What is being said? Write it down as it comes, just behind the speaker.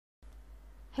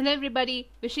Hello everybody,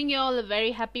 wishing you all a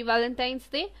very happy Valentine's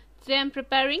Day. Today I'm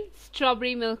preparing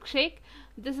strawberry milkshake.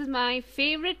 This is my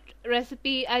favorite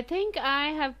recipe. I think I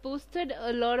have posted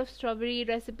a lot of strawberry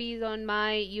recipes on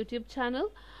my YouTube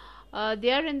channel.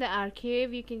 They are in the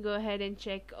archive. You can go ahead and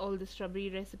check all the strawberry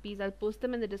recipes. I'll post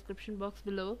them in the description box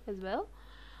below as well.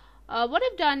 What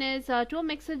I've done is to a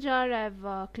mixer jar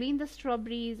I've cleaned the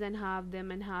strawberries and have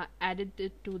them and added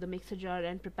it to the mixer jar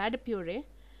and prepared a puree.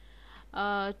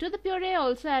 To the puree I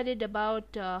also added about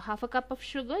half a cup of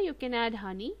sugar. You can add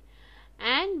honey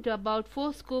and about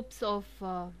 4 scoops of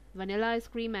vanilla ice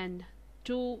cream and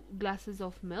 2 glasses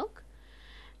of milk,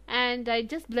 and I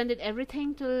just blended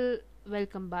everything till well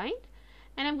combined,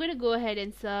 and I'm going to go ahead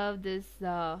and serve this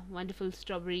wonderful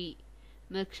strawberry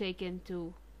milkshake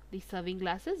into the serving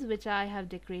glasses, which I have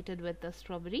decorated with the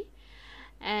strawberry.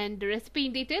 And the recipe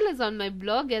in detail is on my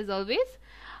blog as always.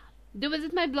 Do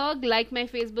visit my blog, like my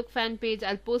Facebook fan page.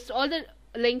 I'll post all the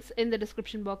links in the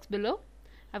description box below.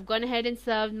 I've gone ahead and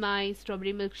served my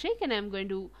strawberry milkshake, and I'm going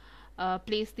to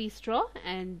place the straw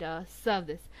and serve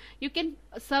this. You can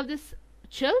serve this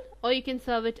chilled or you can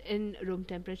serve it in room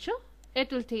temperature.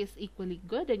 It will taste equally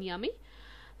good and yummy.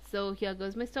 So here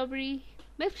goes my strawberry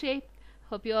milkshake.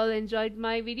 Hope you all enjoyed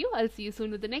my video. I'll see you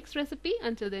soon with the next recipe.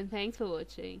 Until then, thanks for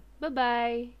watching. Bye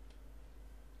bye.